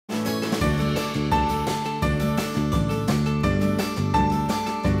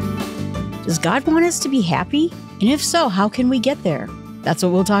Does God want us to be happy? And if so, how can we get there? That's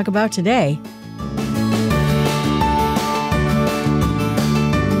what we'll talk about today.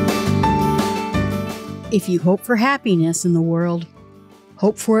 If you hope for happiness in the world,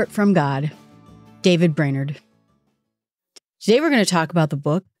 hope for it from God. David Brainerd. Today we're going to talk about the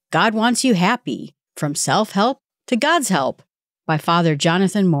book, God Wants You Happy, From Self-Help to God's Help by Father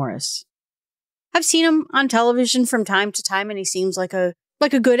Jonathan Morris. I've seen him on television from time to time, and he seems like a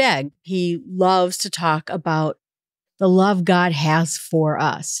good egg. He loves to talk about the love God has for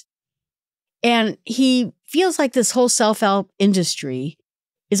us. And he feels like this whole self-help industry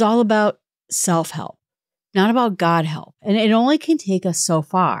is all about self-help, not about God help. And it only can take us so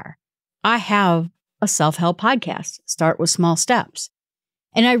far. I have a self-help podcast, Start with Small Steps.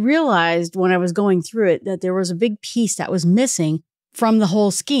 And I realized when I was going through it that there was a big piece that was missing from the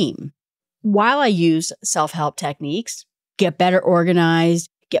whole scheme. While I use self-help techniques, get better organized,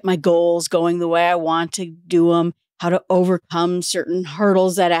 get my goals going the way I want to do them, how to overcome certain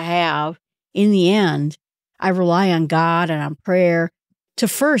hurdles that I have, in the end, I rely on God and on prayer to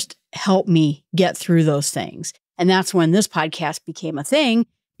first help me get through those things. And that's when this podcast became a thing,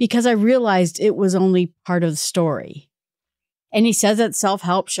 because I realized it was only part of the story. And he says that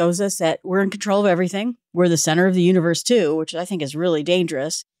self-help shows us that we're in control of everything. We're the center of the universe too, which I think is really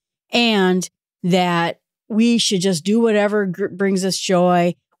dangerous. And that we should just do whatever brings us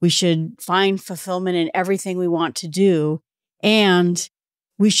joy. We should find fulfillment in everything we want to do. And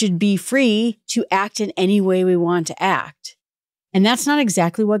we should be free to act in any way we want to act. And that's not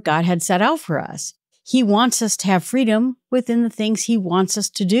exactly what God had set out for us. He wants us to have freedom within the things he wants us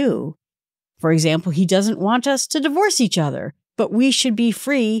to do. For example, he doesn't want us to divorce each other, but we should be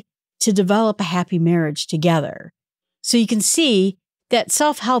free to develop a happy marriage together. So you can see that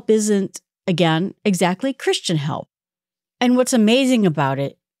self-help isn't, again, exactly Christian help. And what's amazing about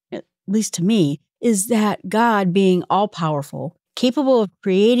it, at least to me, is that God, being all-powerful, capable of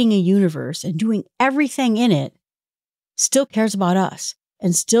creating a universe and doing everything in it, still cares about us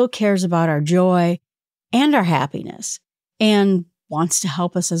and still cares about our joy and our happiness and wants to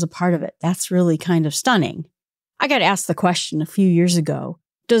help us as a part of it. That's really kind of stunning. I got asked the question a few years ago,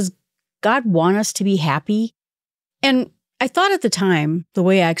 does God want us to be happy? And I thought at the time, the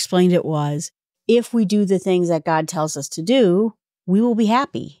way I explained it was, if we do the things that God tells us to do, we will be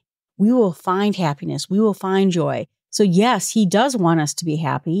happy. We will find happiness. We will find joy. So yes, he does want us to be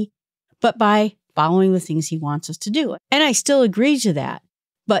happy, but by following the things he wants us to do. And I still agree to that.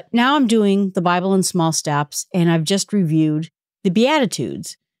 But now I'm doing the Bible in small steps, and I've just reviewed the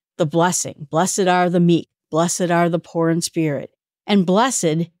Beatitudes, the blessing. Blessed are the meek. Blessed are the poor in spirit. And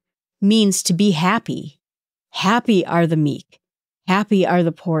blessed means to be happy. Happy are the meek. Happy are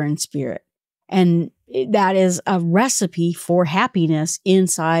the poor in spirit. And that is a recipe for happiness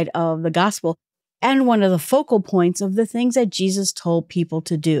inside of the gospel and one of the focal points of the things that Jesus told people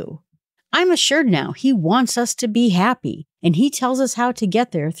to do. I'm assured now he wants us to be happy, and he tells us how to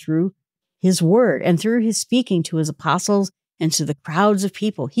get there through his word and through his speaking to his apostles and to the crowds of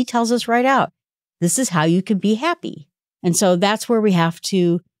people. He tells us right out, this is how you can be happy. And so that's where we have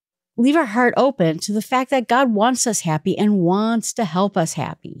to leave our heart open to the fact that God wants us happy and wants to help us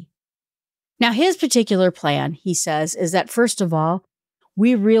happy. Now, his particular plan, he says, is that first of all,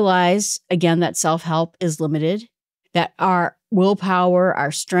 we realize, again, that self-help is limited, that our willpower,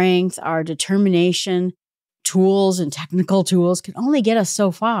 our strength, our determination, tools and technical tools can only get us so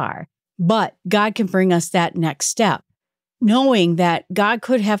far. But God can bring us that next step, knowing that God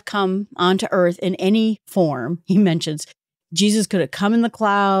could have come onto earth in any form. He mentions Jesus could have come in the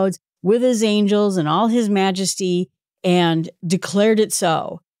clouds with his angels and all his majesty and declared it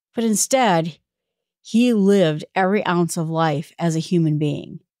so. But instead, he lived every ounce of life as a human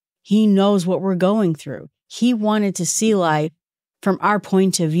being. He knows what we're going through. He wanted to see life from our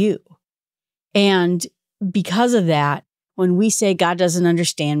point of view. And because of that, when we say God doesn't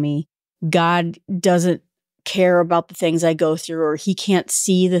understand me, God doesn't care about the things I go through, or he can't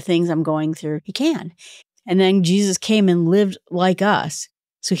see the things I'm going through, he can. And then Jesus came and lived like us.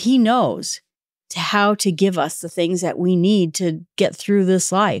 So he knows how to give us the things that we need to get through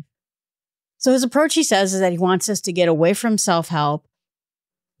this life. So his approach, he says, is that he wants us to get away from self-help,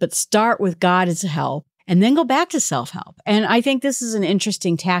 but start with God as a help, and then go back to self-help. And I think this is an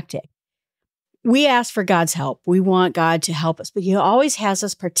interesting tactic. We ask for God's help. We want God to help us, but he always has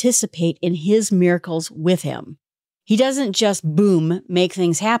us participate in his miracles with him. He doesn't just, boom, make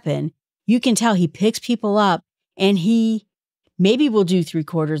things happen. You can tell he picks people up, and he maybe will do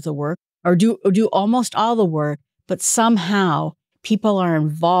 3/4 of the work or do almost all the work, but somehow people are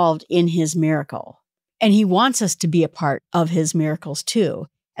involved in his miracle. And he wants us to be a part of his miracles too.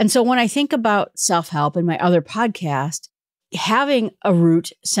 And so when I think about self-help in my other podcast, having a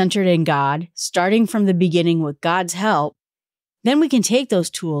root centered in God, starting from the beginning with God's help, then we can take those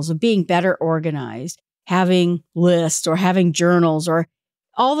tools of being better organized, having lists or having journals or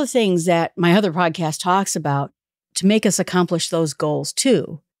all the things that my other podcast talks about to make us accomplish those goals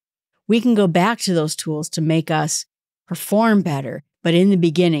too. We can go back to those tools to make us perform better. But in the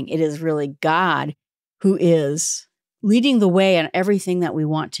beginning, it is really God who is leading the way on everything that we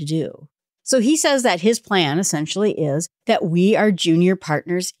want to do. So he says that his plan essentially is that we are junior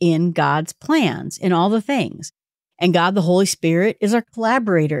partners in God's plans, in all the things. And God, the Holy Spirit, is our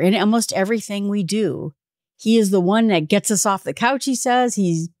collaborator in almost everything we do. He is the one that gets us off the couch, he says.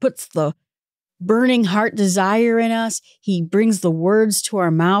 He puts the burning heart desire in us. He brings the words to our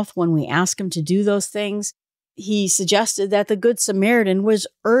mouth when we ask him to do those things. He suggested that the Good Samaritan was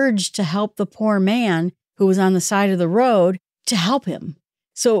urged to help the poor man who was on the side of the road to help him.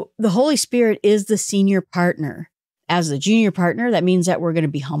 So the Holy Spirit is the senior partner. As the junior partner, that means that we're going to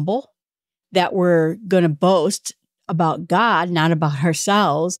be humble, that we're going to boast about God, not about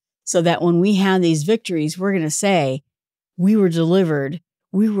ourselves, so that when we have these victories, we're going to say, we were delivered,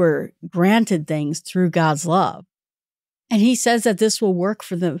 we were granted things through God's love. And he says that this will work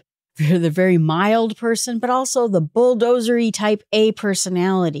for the very mild person, but also the bulldozery type A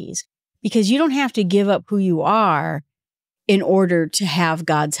personalities, because you don't have to give up who you are in order to have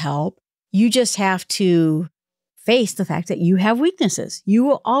God's help. You just have to face the fact that you have weaknesses. You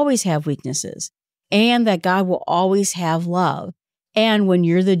will always have weaknesses, and that God will always have love. And when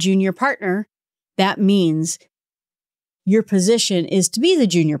you're the junior partner, that means your position is to be the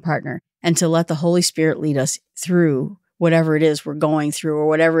junior partner and to let the Holy Spirit lead us through whatever it is we're going through or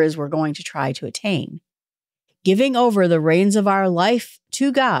whatever it is we're going to try to attain. Giving over the reins of our life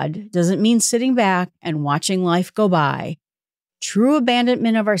to God doesn't mean sitting back and watching life go by. True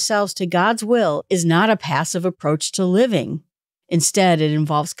abandonment of ourselves to God's will is not a passive approach to living. Instead, it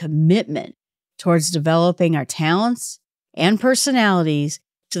involves commitment towards developing our talents and personalities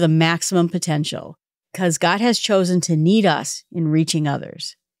to the maximum potential, because God has chosen to need us in reaching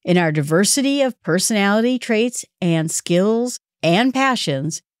others. In our diversity of personality traits and skills and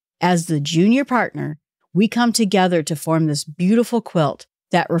passions, as the junior partner, we come together to form this beautiful quilt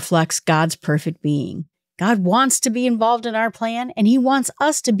that reflects God's perfect being. God wants to be involved in our plan, and he wants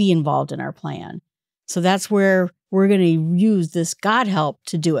us to be involved in our plan. So that's where we're going to use this God help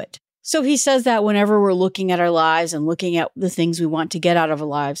to do it. So he says that whenever we're looking at our lives and looking at the things we want to get out of our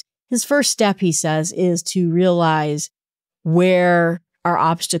lives, his first step, he says, is to realize where our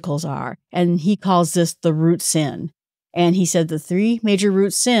obstacles are. And he calls this the root sin. And he said the three major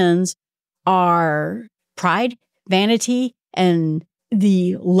root sins are pride, vanity, and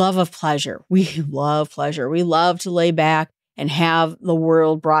the love of pleasure. We love pleasure. We love to lay back and have the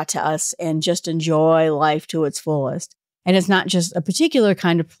world brought to us and just enjoy life to its fullest. And it's not just a particular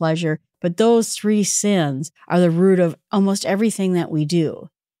kind of pleasure, but those three sins are the root of almost everything that we do.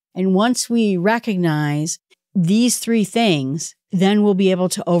 And once we recognize these three things, then we'll be able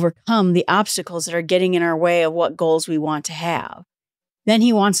to overcome the obstacles that are getting in our way of what goals we want to have. Then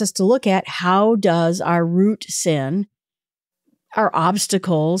he wants us to look at how does our root sin, our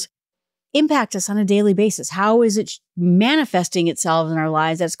obstacles, impact us on a daily basis? How is it manifesting itself in our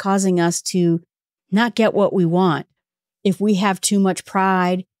lives that's causing us to not get what we want? If we have too much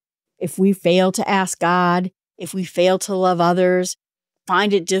pride, if we fail to ask God, if we fail to love others,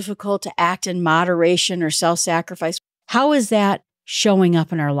 find it difficult to act in moderation or self-sacrifice, how is that showing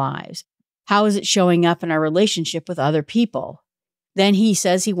up in our lives? How is it showing up in our relationship with other people? Then he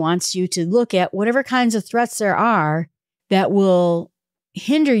says he wants you to look at whatever kinds of threats there are that will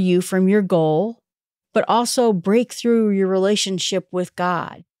hinder you from your goal, but also break through your relationship with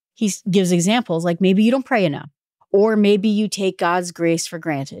God. He gives examples like maybe you don't pray enough, or maybe you take God's grace for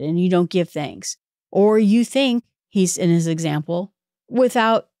granted and you don't give thanks, or you think, he's in his example,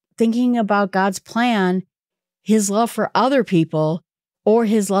 without thinking about God's plan, his love for other people, or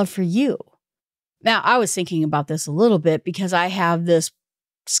his love for you. Now, I was thinking about this a little bit because I have this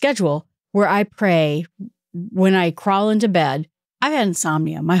schedule where I pray when I crawl into bed. I've had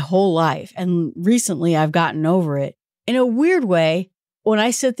insomnia my whole life, and recently I've gotten over it. In a weird way, when I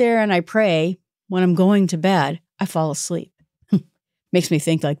sit there and I pray when I'm going to bed, I fall asleep. Makes me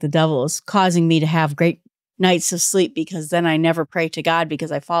think like the devil is causing me to have great nights of sleep because then I never pray to God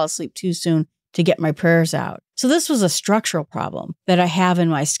because I fall asleep too soon to get my prayers out. So this was a structural problem that I have in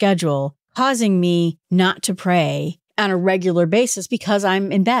my schedule, causing me not to pray on a regular basis because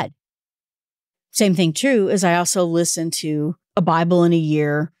I'm in bed. Same thing true is I also listen to a Bible in a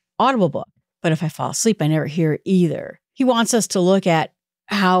Year Audible book. But if I fall asleep, I never hear it either. He wants us to look at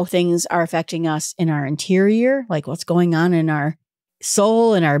how things are affecting us in our interior, like what's going on in our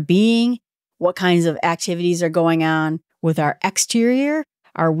soul and our being, what kinds of activities are going on with our exterior.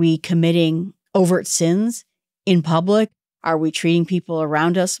 Are we committing overt sins in public? Are we treating people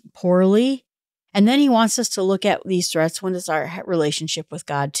around us poorly? And then he wants us to look at these threats when it's our relationship with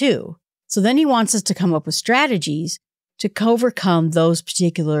God too. So then he wants us to come up with strategies to overcome those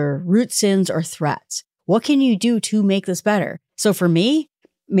particular root sins or threats. What can you do to make this better? So for me,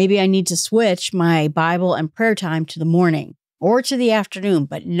 maybe I need to switch my Bible and prayer time to the morning or to the afternoon,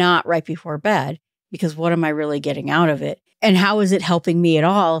 but not right before bed, because what am I really getting out of it? And how is it helping me at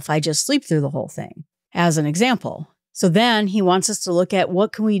all if I just sleep through the whole thing, as an example? So then he wants us to look at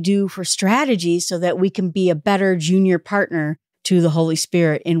what can we do for strategies so that we can be a better junior partner to the Holy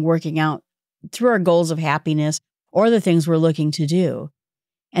Spirit in working out through our goals of happiness or the things we're looking to do.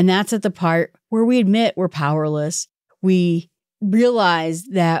 And that's at the part where we admit we're powerless. We realize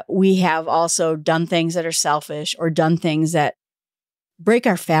that we have also done things that are selfish or done things that break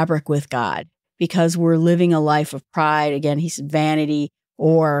our fabric with God because we're living a life of pride. Again, he said vanity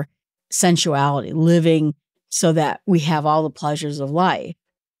or sensuality, living so that we have all the pleasures of life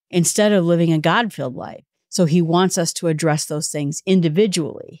instead of living a God-filled life. So he wants us to address those things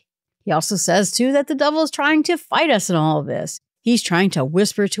individually. He also says, too, that the devil is trying to fight us in all of this. He's trying to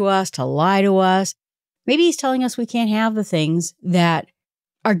whisper to us, to lie to us. Maybe he's telling us we can't have the things that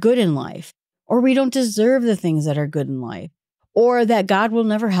are good in life, or we don't deserve the things that are good in life, or that God will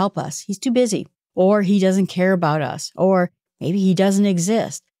never help us. He's too busy, or he doesn't care about us, or maybe he doesn't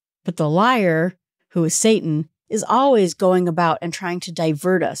exist. But the liar, who is Satan, is always going about and trying to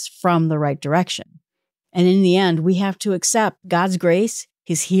divert us from the right direction. And in the end, we have to accept God's grace,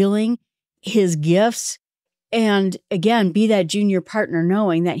 his healing, his gifts, and again, be that junior partner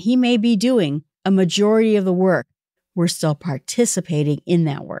knowing that he may be doing a majority of the work. We're still participating in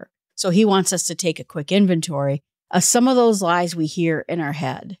that work. So he wants us to take a quick inventory of some of those lies we hear in our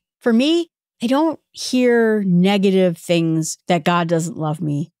head. For me, I don't hear negative things that God doesn't love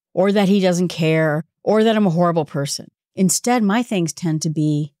me, or that he doesn't care, or that I'm a horrible person. Instead, my things tend to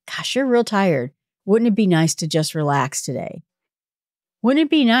be, gosh, you're real tired. Wouldn't it be nice to just relax today? Wouldn't it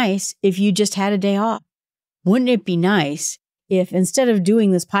be nice if you just had a day off? Wouldn't it be nice if instead of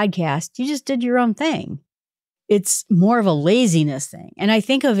doing this podcast, you just did your own thing? It's more of a laziness thing. And I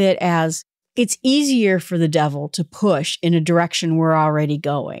think of it as it's easier for the devil to push in a direction we're already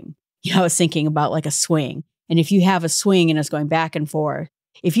going. You know, I was thinking about like a swing. And if you have a swing and it's going back and forth,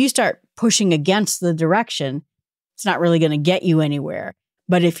 if you start pushing against the direction, it's not really going to get you anywhere.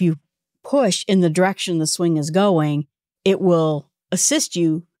 But if you push in the direction the swing is going, it will assist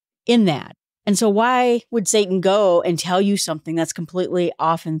you in that. And so why would Satan go and tell you something that's completely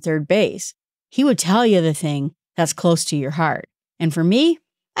off in third base? He would tell you the thing that's close to your heart. And for me,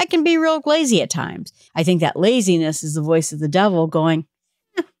 I can be real lazy at times. I think that laziness is the voice of the devil going,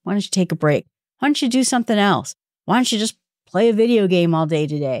 why don't you take a break? Why don't you do something else? Why don't you just play a video game all day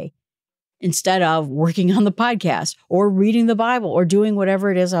today instead of working on the podcast or reading the Bible or doing whatever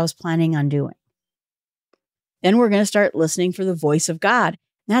it is I was planning on doing? Then we're going to start listening for the voice of God.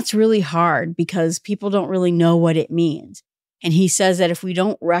 That's really hard because people don't really know what it means. And he says that if we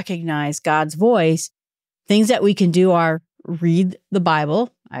don't recognize God's voice, things that we can do are read the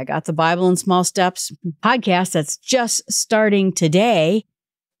Bible. I got the Bible in Small Steps podcast that's just starting today,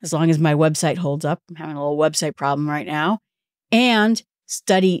 as long as my website holds up. I'm having a little website problem right now. And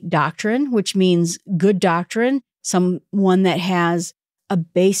study doctrine, which means good doctrine, someone that has a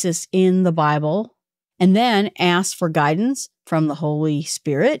basis in the Bible. And then ask for guidance from the Holy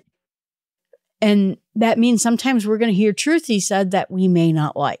Spirit. And that means sometimes we're going to hear truth, he said, that we may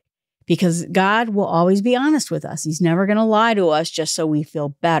not like, because God will always be honest with us. He's never going to lie to us just so we feel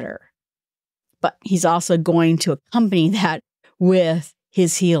better. But he's also going to accompany that with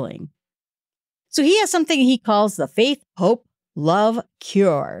his healing. So he has something he calls the faith, hope, love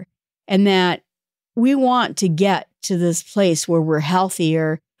cure. And that we want to get to this place where we're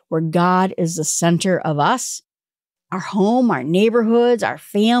healthier, where God is the center of us. Our home, our neighborhoods, our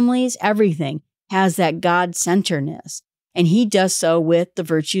families, everything has that God-centeredness. And he does so with the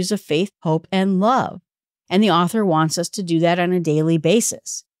virtues of faith, hope, and love. And the author wants us to do that on a daily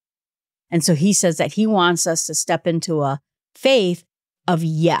basis. And so he says that he wants us to step into a faith of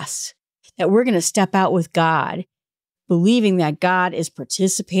yes, that we're going to step out with God, believing that God is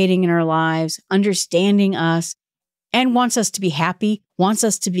participating in our lives, understanding us, and wants us to be happy, wants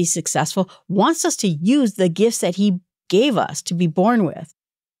us to be successful, wants us to use the gifts that he gave us to be born with,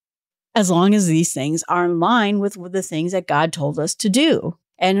 as long as these things are in line with the things that God told us to do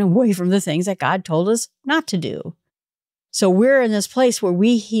and away from the things that God told us not to do. So we're in this place where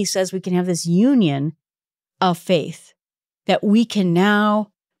he says we can have this union of faith, that we can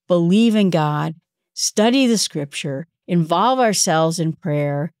now believe in God, study the scripture, involve ourselves in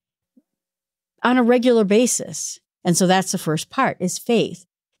prayer on a regular basis. And so that's the first part, is faith,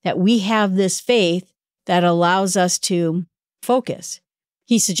 that we have this faith that allows us to focus.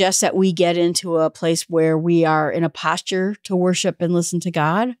 He suggests that we get into a place where we are in a posture to worship and listen to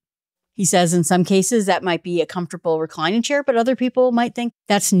God. He says in some cases that might be a comfortable reclining chair, but other people might think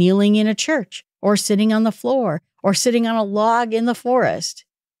that's kneeling in a church or sitting on the floor or sitting on a log in the forest.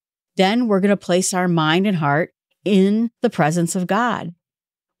 Then we're going to place our mind and heart in the presence of God.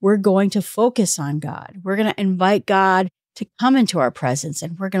 We're going to focus on God. We're going to invite God to come into our presence,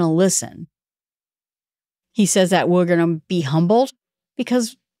 and we're going to listen. He says that we're going to be humbled,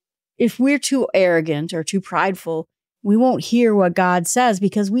 because if we're too arrogant or too prideful, we won't hear what God says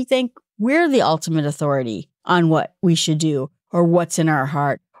because we think we're the ultimate authority on what we should do or what's in our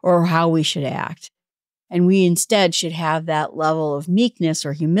heart or how we should act. And we instead should have that level of meekness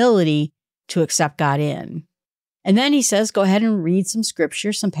or humility to accept God in. And then he says, go ahead and read some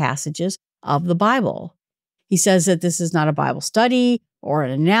scripture, some passages of the Bible. He says that this is not a Bible study or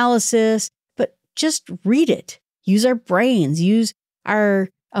an analysis, but just read it. Use our brains, use our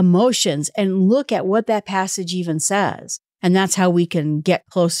emotions, and look at what that passage even says. And that's how we can get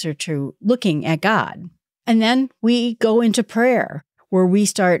closer to looking at God. And then we go into prayer, where we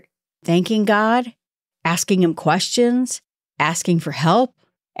start thanking God, asking him questions, asking for help,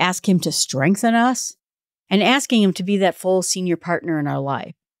 ask him to strengthen us, and asking him to be that full senior partner in our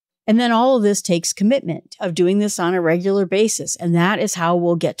life. And then all of this takes commitment of doing this on a regular basis. And that is how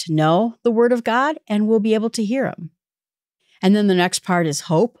we'll get to know the Word of God and we'll be able to hear him. And then the next part is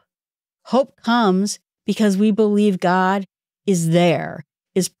hope. Hope comes because we believe God is there,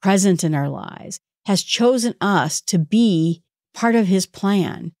 is present in our lives, has chosen us to be part of his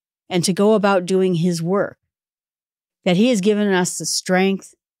plan and to go about doing his work. That he has given us the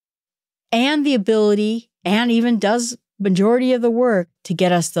strength and the ability, and even does majority of the work to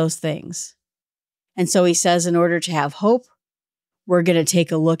get us those things. And so he says, in order to have hope, we're going to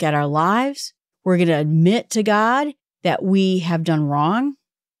take a look at our lives. We're going to admit to God that we have done wrong,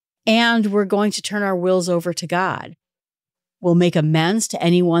 and we're going to turn our wills over to God. We'll make amends to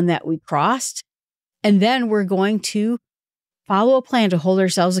anyone that we crossed, and then we're going to follow a plan to hold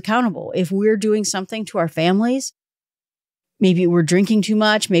ourselves accountable. If we're doing something to our families, maybe we're drinking too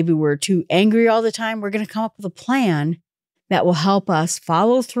much, maybe we're too angry all the time, we're going to come up with a plan that will help us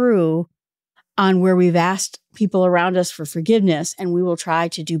follow through on where we've asked people around us for forgiveness, and we will try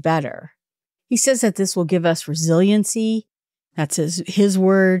to do better. He says that this will give us resiliency. That's his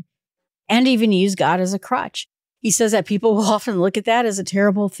word, and even use God as a crutch. He says that people will often look at that as a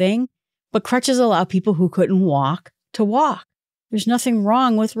terrible thing, but crutches allow people who couldn't walk to walk. There's nothing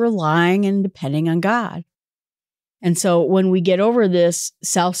wrong with relying and depending on God. And so when we get over this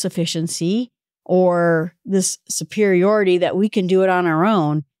self-sufficiency or this superiority that we can do it on our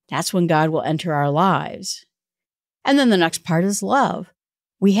own, that's when God will enter our lives. And then the next part is love.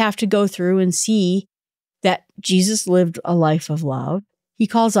 We have to go through and see that Jesus lived a life of love. He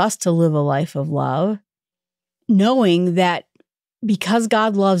calls us to live a life of love, knowing that because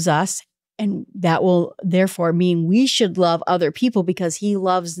God loves us, and that will therefore mean we should love other people because he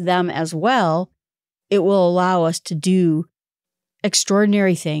loves them as well, it will allow us to do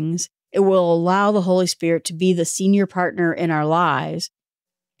extraordinary things. It will allow the Holy Spirit to be the senior partner in our lives.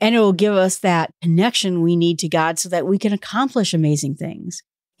 And it will give us that connection we need to God so that we can accomplish amazing things.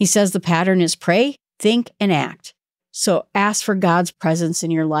 He says the pattern is pray, think, and act. So ask for God's presence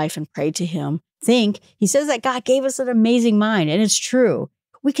in your life and pray to him. Think. He says that God gave us an amazing mind, and it's true.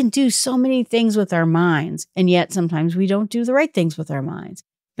 We can do so many things with our minds, and yet sometimes we don't do the right things with our minds.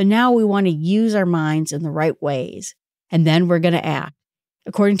 But now we want to use our minds in the right ways, and then we're going to act.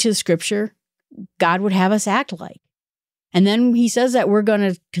 According to the scripture, God would have us act like. And then he says that we're going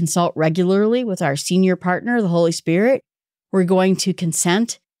to consult regularly with our senior partner, the Holy Spirit. We're going to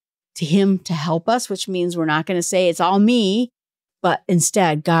consent to him to help us, which means we're not going to say it's all me, but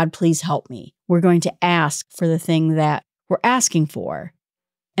instead, God, please help me. We're going to ask for the thing that we're asking for.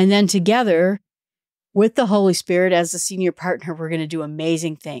 And then together with the Holy Spirit as the senior partner, we're going to do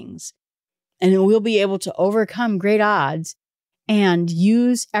amazing things. And then we'll be able to overcome great odds and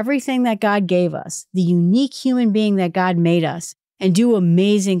use everything that God gave us, the unique human being that God made us, and do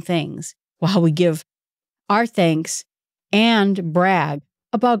amazing things while we give our thanks and brag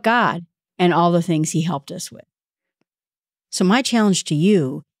about God and all the things he helped us with. So my challenge to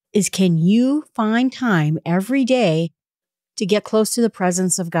you is, can you find time every day to get close to the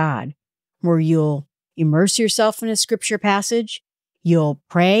presence of God, where you'll immerse yourself in a scripture passage. You'll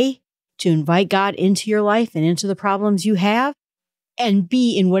pray to invite God into your life and into the problems you have, and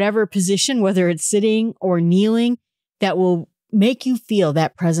be in whatever position, whether it's sitting or kneeling, that will make you feel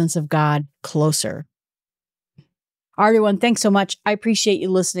that presence of God closer. All right, everyone, thanks so much. I appreciate you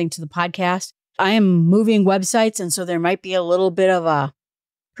listening to the podcast. I am moving websites, and so there might be a little bit of a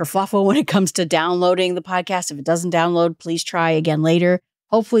kerfuffle when it comes to downloading the podcast. If it doesn't download, please try again later.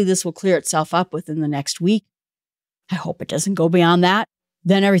 Hopefully this will clear itself up within the next week. I hope it doesn't go beyond that.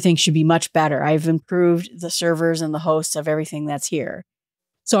 Then everything should be much better. I've improved the servers and the hosts of everything that's here.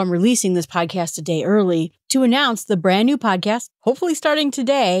 So I'm releasing this podcast a day early to announce the brand new podcast, hopefully starting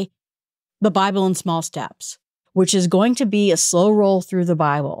today, The Bible in Small Steps, which is going to be a slow roll through the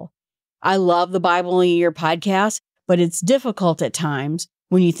Bible. I love the Bible in a Year podcast, but it's difficult at times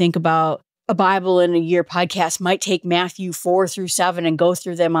when you think about a Bible in a Year podcast might take Matthew 4 through 7 and go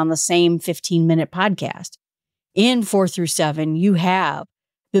through them on the same 15-minute podcast. In 4 through 7, you have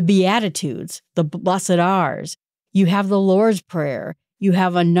the Beatitudes, the Blessed R's. You have the Lord's Prayer. You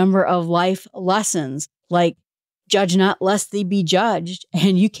have a number of life lessons like judge not lest thee be judged.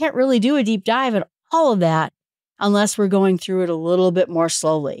 And you can't really do a deep dive in all of that unless we're going through it a little bit more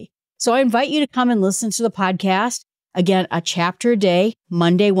slowly. So I invite you to come and listen to the podcast. Again, a chapter a day,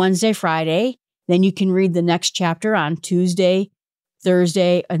 Monday, Wednesday, Friday. Then you can read the next chapter on Tuesday,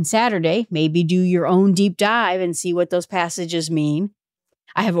 Thursday, and Saturday. Maybe do your own deep dive and see what those passages mean.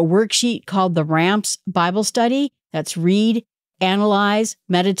 I have a worksheet called the Ramps Bible Study. That's read, analyze,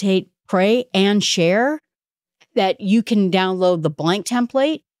 meditate, pray, and share, that you can download the blank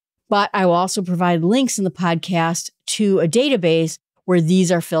template. But I will also provide links in the podcast to a database where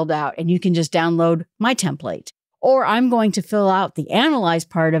these are filled out, and you can just download my template. Or I'm going to fill out the analyze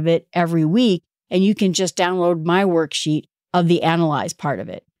part of it every week, and you can just download my worksheet of the analyze part of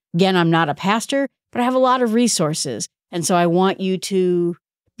it. Again, I'm not a pastor, but I have a lot of resources. And so I want you to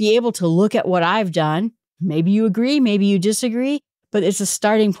be able to look at what I've done. Maybe you agree, maybe you disagree, but it's a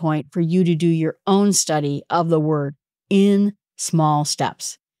starting point for you to do your own study of the Word in small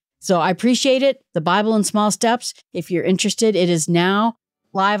steps. So I appreciate it. The Bible in Small Steps. If you're interested, it is now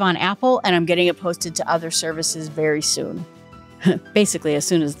live on Apple, and I'm getting it posted to other services very soon. Basically, as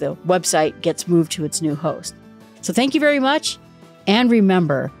soon as the website gets moved to its new host. So thank you very much. And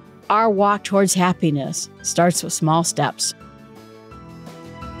remember, our walk towards happiness starts with small steps.